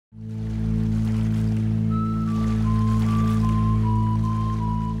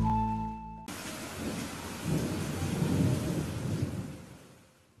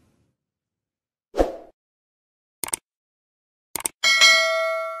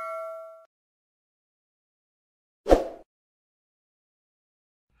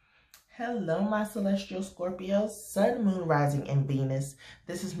Hello, my celestial Scorpios, Sun, Moon, Rising, and Venus.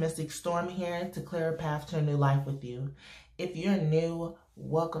 This is Mystic Storm here to clear a path to a new life with you. If you're new,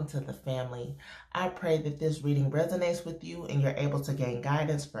 welcome to the family. I pray that this reading resonates with you and you're able to gain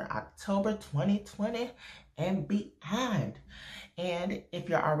guidance for October 2020 and beyond. And if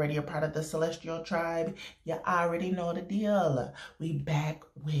you're already a part of the Celestial Tribe, you already know the deal. We back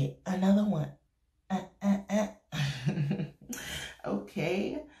with another one.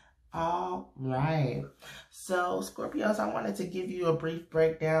 Okay. All right. So, Scorpios, I wanted to give you a brief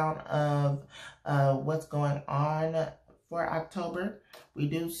breakdown of what's going on for October. We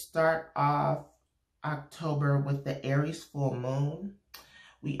do start off October with the Aries full moon.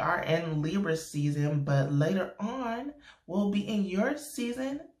 We are in Libra season, but later on, we'll be in your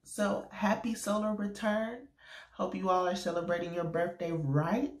season. So, happy solar return. Hope you all are celebrating your birthday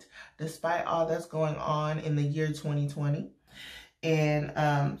right, despite all that's going on in the year 2020. And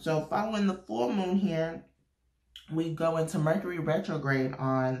so following the full moon here, we go into Mercury retrograde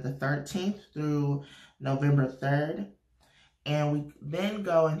on the 13th through November 3rd. And we then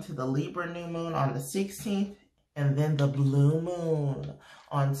go into the Libra new moon on the 16th, and then the blue moon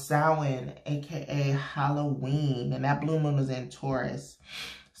on Samhain, aka Halloween. And that blue moon is in Taurus.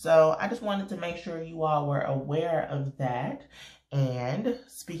 So I just wanted to make sure you all were aware of that. And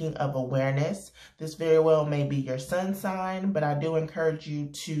speaking of awareness, this very well may be your sun sign, but I do encourage you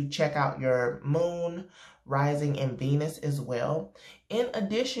to check out your moon, rising, and Venus as well. In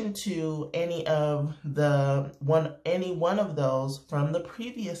addition to any one of those from the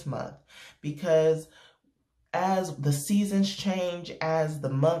previous month, because as the seasons change, as the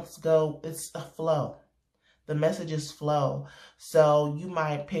months go, it's a flow. The messages flow. So you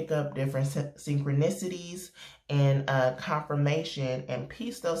might pick up different synchronicities and confirmation and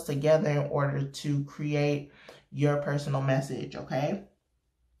piece those together in order to create your personal message, okay?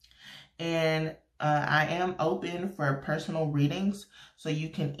 And I am open for personal readings, so you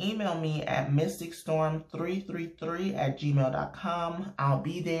can email me at mysticstorm333@gmail.com. I'll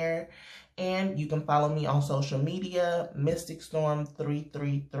be there. And you can follow me on social media,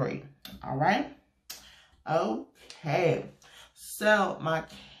 mysticstorm333. All right? Okay, so my,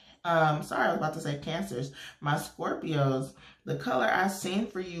 sorry, I was about to say Cancers. My Scorpios, the color I seen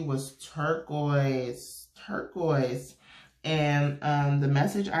for you was turquoise. And the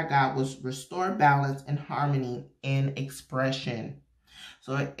message I got was restore balance and harmony in expression.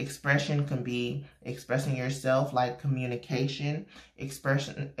 So expression can be expressing yourself, like communication.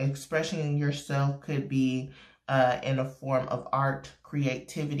 Expressing yourself could be in a form of art,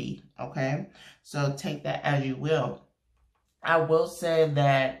 creativity, okay? So take that as you will. I will say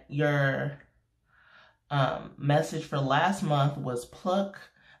that your message for last month was pluck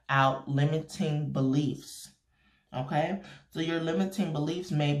out limiting beliefs, okay? So your limiting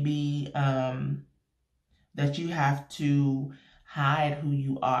beliefs may be that you have to hide who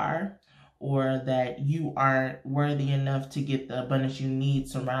you are, or that you aren't worthy enough to get the abundance you need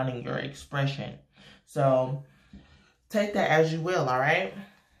surrounding your expression. So take that as you will, all right?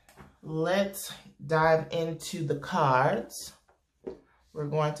 Let's dive into the cards. We're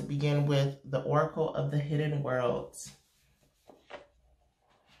going to begin with the Oracle of the Hidden Worlds.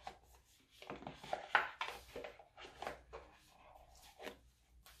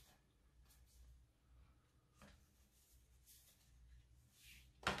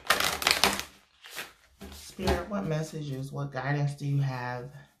 Spirit, what messages, what guidance do you have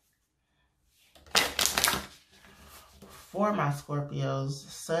for my Scorpios,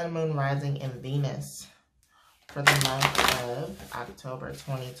 Sun, Moon, Rising, and Venus for the month of October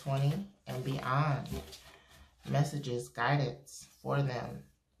 2020 and beyond? Messages, guidance for them.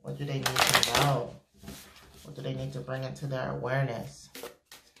 What do they need to know? What do they need to bring into their awareness?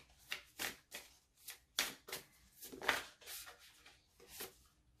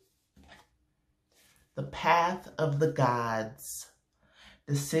 The path of the gods.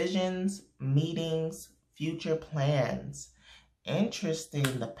 Decisions, meetings, future plans.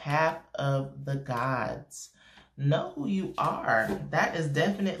 Interesting. The path of the gods. Know who you are. That is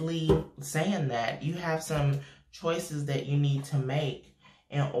definitely saying that you have some choices that you need to make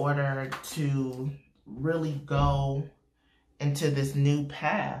in order to really go into this new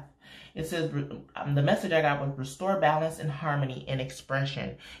path. It says, the message I got was restore balance and harmony in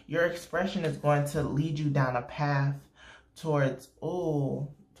expression. Your expression is going to lead you down a path towards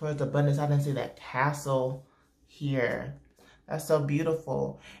abundance. I didn't see that castle here. That's so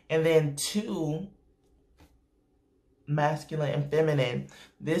beautiful. And then 2, masculine and feminine.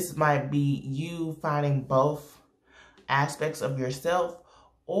 This might be you finding both aspects of yourself,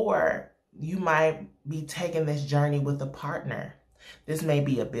 or you might be taking this journey with a partner. This may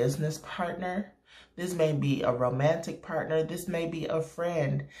be a business partner. This may be a romantic partner. This may be a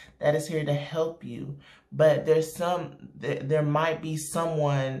friend that is here to help you. But there might be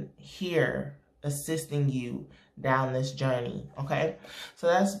someone here assisting you down this journey. Okay, so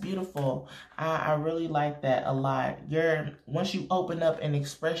that's beautiful. I really like that a lot. Once you open up and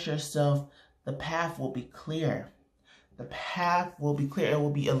express yourself, the path will be clear. The path will be clear. It will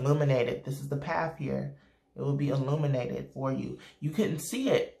be illuminated. This is the path here. It will be illuminated for you. You couldn't see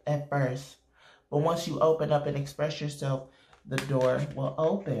it at first, but once you open up and express yourself, the door will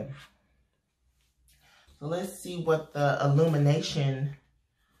open. So let's see what the illumination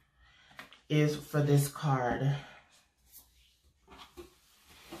is for this card.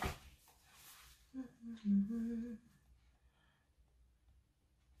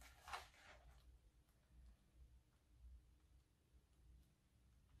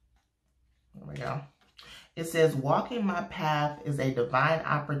 There we go. It says, walking my path is a divine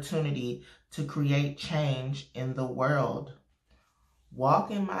opportunity to create change in the world.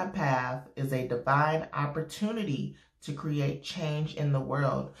 Walking my path is a divine opportunity to create change in the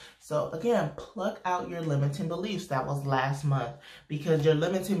world. So again, pluck out your limiting beliefs. That was last month, because your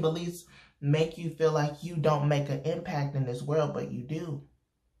limiting beliefs make you feel like you don't make an impact in this world, but you do.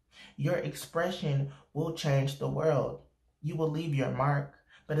 Your expression will change the world. You will leave your mark,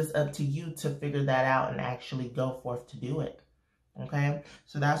 but it's up to you to figure that out and actually go forth to do it. Okay,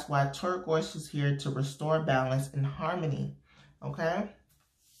 so that's why turquoise is here to restore balance and harmony. Okay,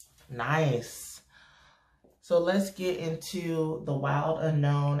 nice. So let's get into the Wild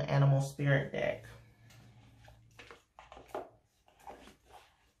Unknown Animal Spirit deck.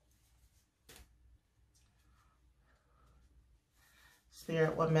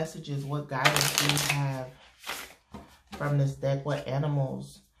 Spirit, what messages, what guidance do you have from this deck? What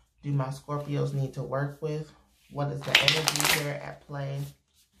animals do my Scorpios need to work with? What is the energy here at play?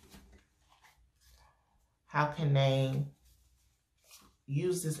 How can they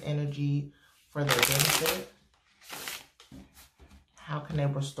use this energy for their benefit? How can they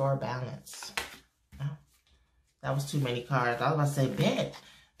restore balance? Oh, that was too many cards. I was going to say bet.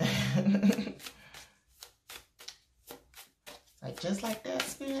 Like, just like that,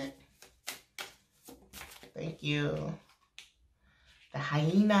 Spirit. Thank you. The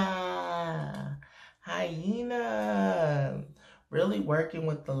hyena. Hyena. Really working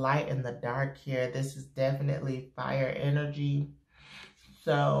with the light and the dark here. This is definitely fire energy.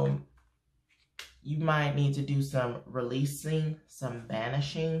 So you might need to do some releasing, some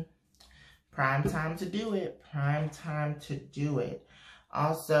banishing. Prime time to do it. Prime time to do it.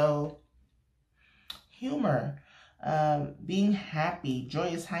 Also, humor. Being happy.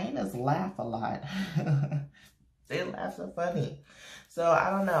 Joyous hyenas laugh a lot. They laugh so funny. So I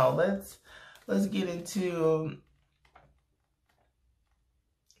don't know. Let's get into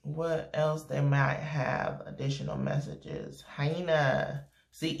what else they might have. Additional messages. Hyena.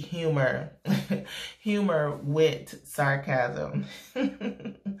 See, humor. Humor, wit, sarcasm.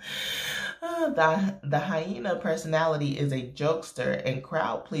 The hyena personality is a jokester and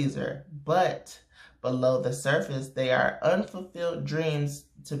crowd pleaser, but below the surface, they are unfulfilled dreams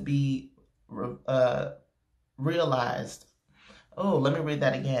to be realized. Oh, let me read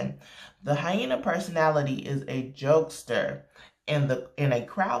that again. The hyena personality is a jokester and a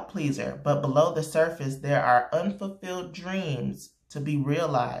crowd pleaser, but below the surface, there are unfulfilled dreams to be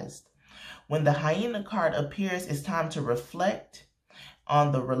realized. When the hyena card appears, it's time to reflect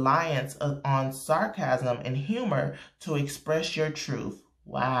on the reliance on sarcasm and humor to express your truth.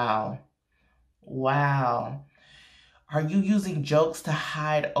 Wow. Wow. Are you using jokes to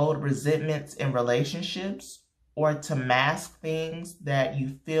hide old resentments in relationships or to mask things that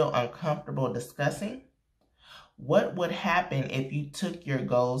you feel uncomfortable discussing? What would happen if you took your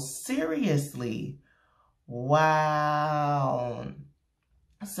goals seriously? Wow.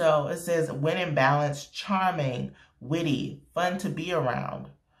 So it says, when in balance, charming, witty, fun to be around.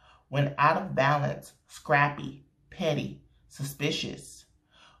 When out of balance, scrappy, petty, suspicious.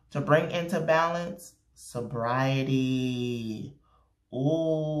 To bring into balance, sobriety.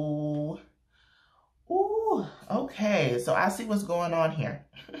 Ooh. Ooh. Okay, so I see what's going on here.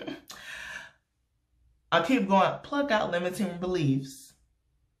 I'll keep going. Plug out limiting beliefs.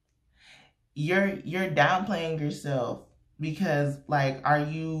 You're downplaying yourself because, like,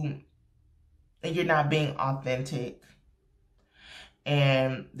 you're not being authentic.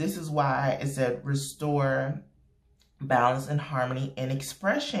 And this is why it said restore balance and harmony in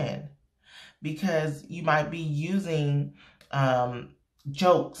expression, because you might be using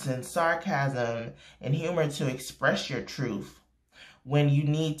jokes and sarcasm and humor to express your truth, when you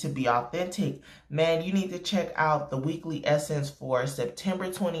need to be authentic. Man, you need to check out the weekly essence for September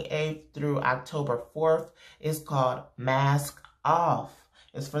 28th through October 4th. It's called Mask Off.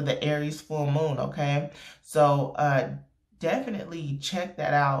 It's for the Aries full moon, okay? So definitely check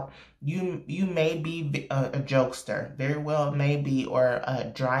that out. You may be a jokester, very well may be, or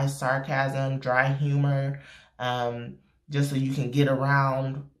dry sarcasm, dry humor, just so you can get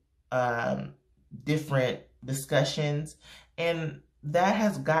around different discussions, and that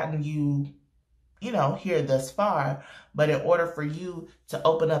has gotten you, you know, here thus far. But in order for you to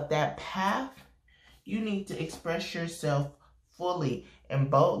open up that path, you need to express yourself fully and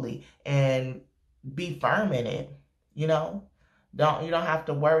boldly and be firm in it. You know, you don't have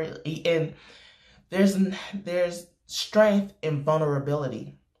to worry. And there's strength in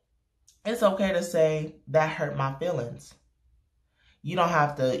vulnerability. It's okay to say that hurt my feelings. You don't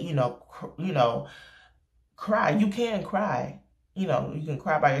have to, you know, cry. You can cry. You know, you can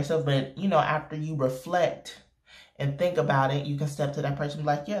cry by yourself, but you know, after you reflect and think about it, you can step to that person and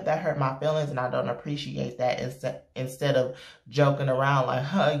be like, yeah, that hurt my feelings and I don't appreciate that, instead of joking around like,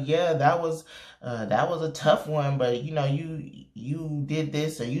 yeah, that was a tough one, but you know, you did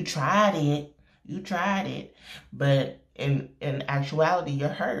this, or you tried it, but in actuality, you're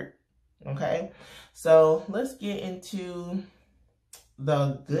hurt. Okay, so let's get into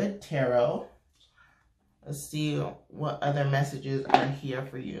the good tarot. Let's see what other messages are here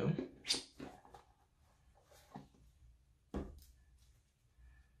for you.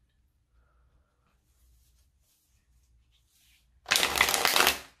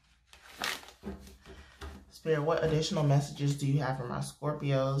 Spirit, what additional messages do you have for my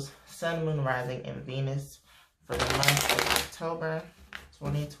Scorpios, Sun, Moon, Rising, and Venus for the month of October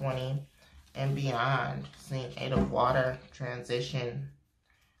 2020 and beyond? Seeing 8 of Water, transition,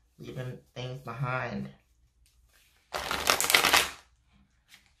 leaving things behind.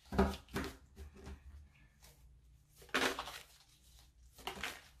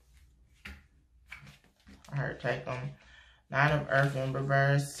 I heard take them. 9 of Earth in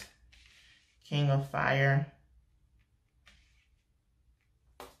reverse, King of Fire.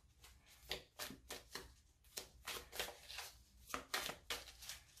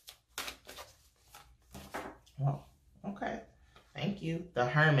 Well, okay. Thank you. The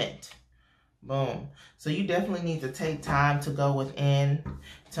Hermit. Boom. So you definitely need to take time to go within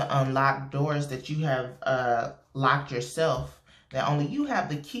to unlock doors that you have locked yourself, that only you have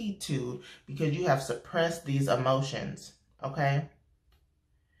the key to, because you have suppressed these emotions. Okay?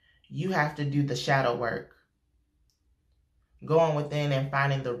 You have to do the shadow work. Going within and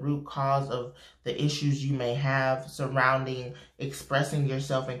finding the root cause of the issues you may have surrounding expressing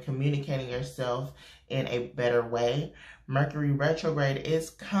yourself and communicating yourself in a better way. Mercury retrograde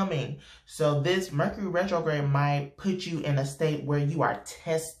is coming. So this Mercury retrograde might put you in a state where you are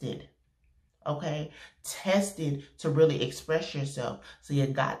tested. Okay? Tested to really express yourself. So you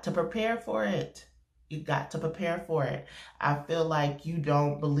got to prepare for it. You got to prepare for it. I feel like you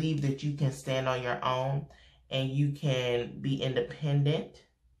don't believe that you can stand on your own and you can be independent.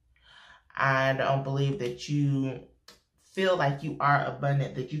 I don't believe that you feel like you are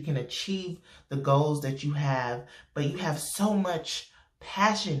abundant, that you can achieve the goals that you have, but you have so much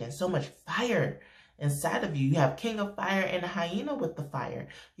passion and so much fire inside of you. You have King of Fire and a hyena with the fire.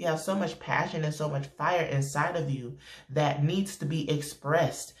 You have so much passion and so much fire inside of you that needs to be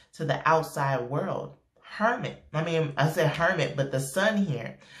expressed to the outside world. Hermit. I said hermit, but the sun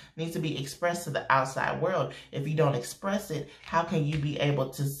here needs to be expressed to the outside world. If you don't express it, how can you be able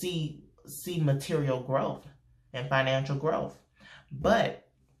to see material growth and financial growth? But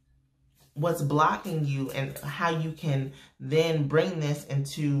what's blocking you and how you can then bring this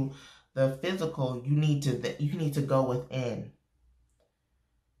into the physical, you need to go within.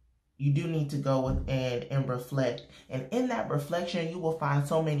 You do need to go within and reflect. And in that reflection, you will find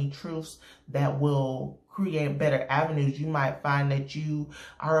so many truths that will create better avenues. You might find that you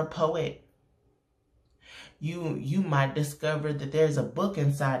are a poet. You might discover that there's a book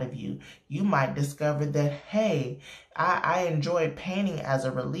inside of you. You might discover that, hey, I enjoy painting as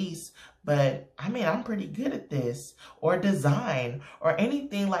a release, but I'm pretty good at this. Or design, or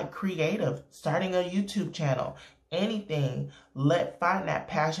anything like creative, starting a YouTube channel. Anything, find that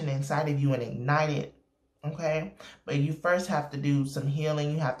passion inside of you and ignite it, okay? But you first have to do some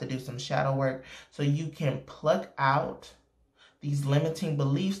healing. You have to do some shadow work so you can pluck out these limiting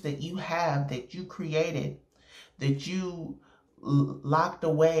beliefs that you have, that you created, that you locked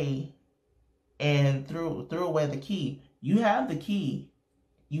away and threw away the key. You have the key.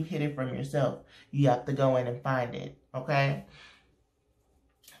 You hid it from yourself. You have to go in and find it, okay?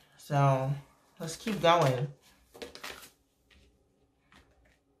 So let's keep going.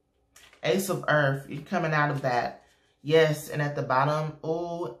 Ace of Earth, you're coming out of that. Yes, and at the bottom,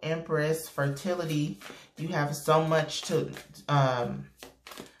 oh, Empress, fertility. You have so much so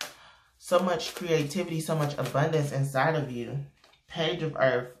much creativity, so much abundance inside of you. Page of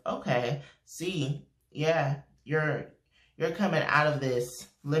Earth. Okay. See, yeah, you're coming out of this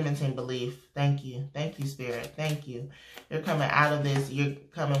limiting belief. Thank you. Thank you, Spirit. Thank you. You're coming out of this. You're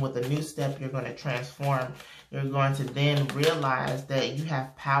coming with a new step. You're going to transform. You're going to then realize that you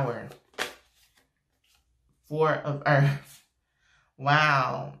have power. Four of Earth.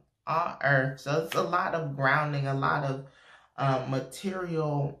 Wow. All Earth. So it's a lot of grounding, a lot of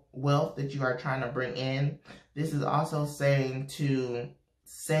material wealth that you are trying to bring in. This is also saying to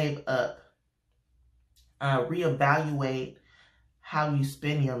save up, reevaluate how you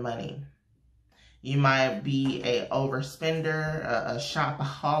spend your money. You might be a overspender, a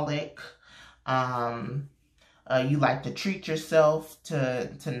shopaholic. You like to treat yourself to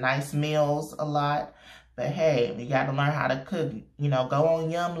nice meals a lot. But hey, you got to learn how to cook. You know, go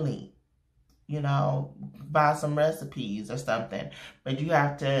on Yumly. You know, buy some recipes or something. But you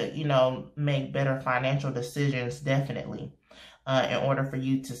have to, you know, make better financial decisions, definitely, in order for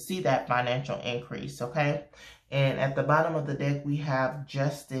you to see that financial increase, okay? And at the bottom of the deck, we have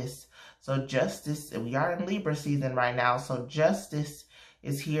Justice. So Justice, we are in Libra season right now, so Justice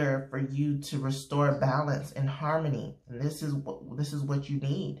is here for you to restore balance and harmony. And this is what you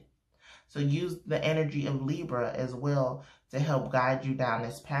need. So use the energy of Libra as well to help guide you down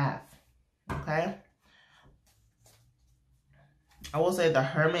this path. Okay. I will say the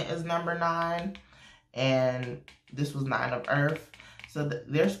Hermit is number 9. And this was 9 of Earth. So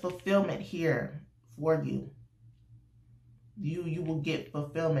there's fulfillment here for you. You will get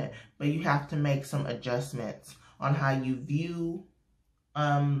fulfillment. But you have to make some adjustments on how you view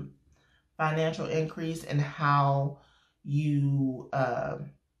financial increase and how you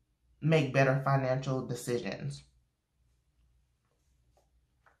make better financial decisions.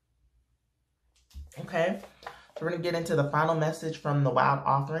 Okay, so we're going to get into the final message from the Wild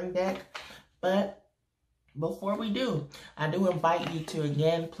Offering deck. But before we do, I do invite you to,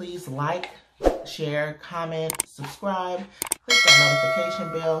 again, please like, share, comment, subscribe. Click that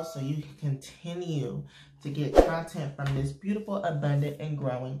notification bell so you can continue to get content from this beautiful, abundant, and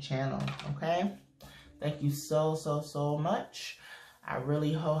growing channel. Okay, thank you so, so, so much. I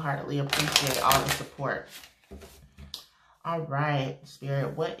really wholeheartedly appreciate all the support. All right,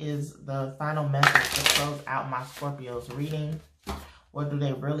 Spirit, what is the final message to close out my Scorpio's reading? What do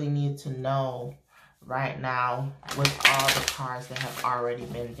they really need to know right now with all the cards that have already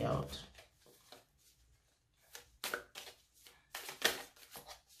been dealt?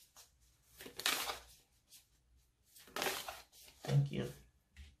 Thank you.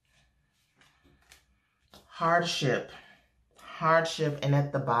 Hardship. Hardship, and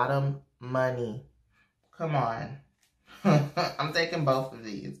at the bottom, money. Come on. I'm taking both of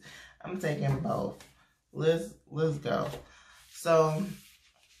these. I'm taking both. Let's go. So,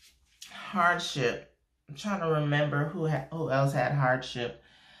 hardship. I'm trying to remember who else had hardship.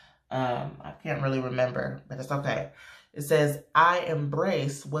 I can't really remember, but it's okay. It says, I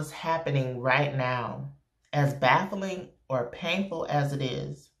embrace what's happening right now, as baffling or painful as it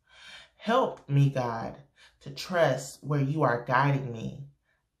is. Help me, God, to trust where you are guiding me.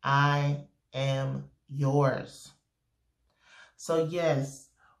 I am yours. So yes,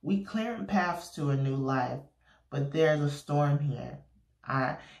 we clearing paths to a new life, but there's a storm here.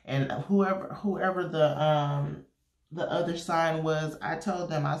 And whoever the other sign was, I told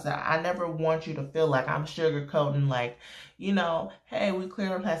them, I said, I never want you to feel like I'm sugarcoating, like, you know, hey, we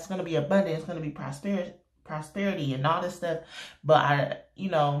clearing paths, it's gonna be abundant, it's gonna be prosperity and all this stuff. But you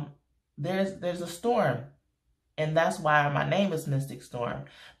know, there's a storm. And that's why my name is Mystic Storm,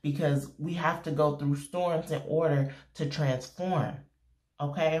 because we have to go through storms in order to transform.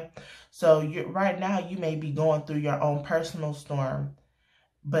 Okay? So right now you may be going through your own personal storm,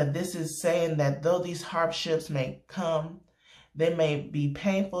 but this is saying that though these hardships may come, they may be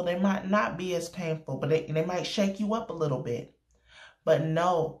painful, they might not be as painful, but they might shake you up a little bit. But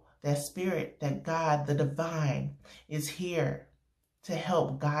know that Spirit, that God, the divine, is here to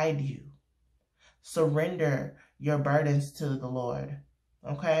help guide you. Surrender your burdens to the Lord.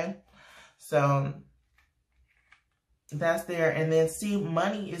 Okay? So that's there. And then see,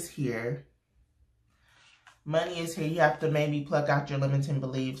 money is here. Money is here. You have to maybe pluck out your limiting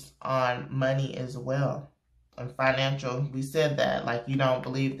beliefs on money as well. On financial, we said that. Like, you don't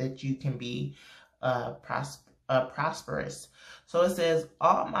believe that you can be prosperous. So it says,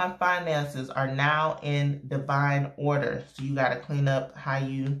 all my finances are now in divine order. So you got to clean up how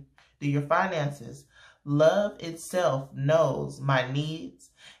you do your finances. Love itself knows my needs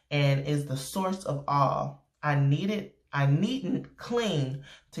and is the source of all. I needn't cling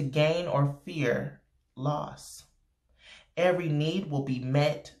to gain or fear loss. Every need will be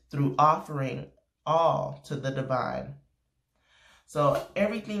met through offering all to the divine. So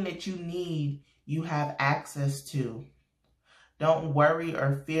everything that you need, you have access to. Don't worry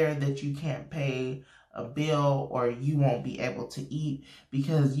or fear that you can't pay a bill or you won't be able to eat,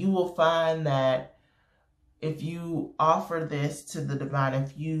 because you will find that if you offer this to the divine,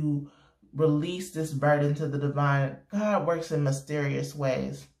 if you release this burden to the divine, God works in mysterious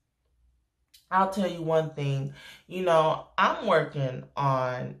ways. I'll tell you one thing, I'm working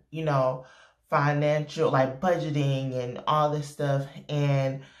on, financial, like budgeting and all this stuff.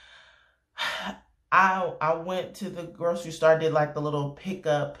 And I went to the grocery store, did like the little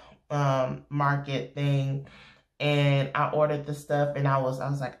pickup market thing, and I ordered the stuff, and I was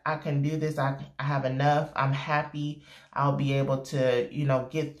like, I can do this. I have enough. I'm happy. I'll be able to,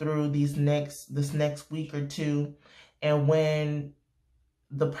 get through this next week or two. And when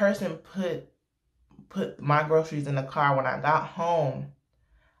the person put my groceries in the car, when I got home,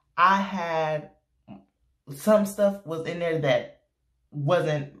 I had some stuff was in there that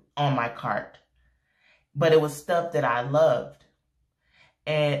wasn't on my cart, but it was stuff that I loved.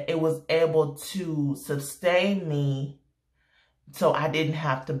 And it was able to sustain me so I didn't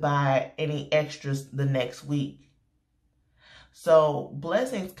have to buy any extras the next week. So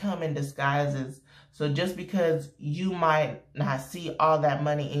blessings come in disguises. So just because you might not see all that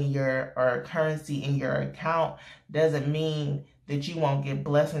money in or currency in your account doesn't mean that you won't get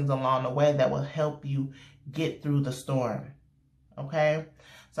blessings along the way that will help you get through the storm. Okay?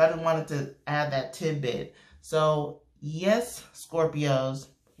 So I just wanted to add that tidbit. So yes, Scorpios,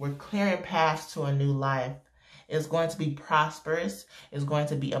 we're clearing paths to a new life. It's going to be prosperous. It's going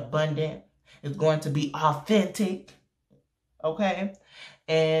to be abundant. It's going to be authentic. Okay?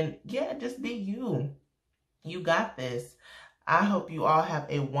 And yeah, just be you. You got this. I hope you all have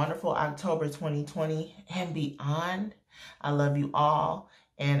a wonderful October 2020 and beyond. I love you all,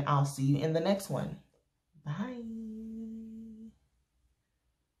 and I'll see you in the next one. Bye.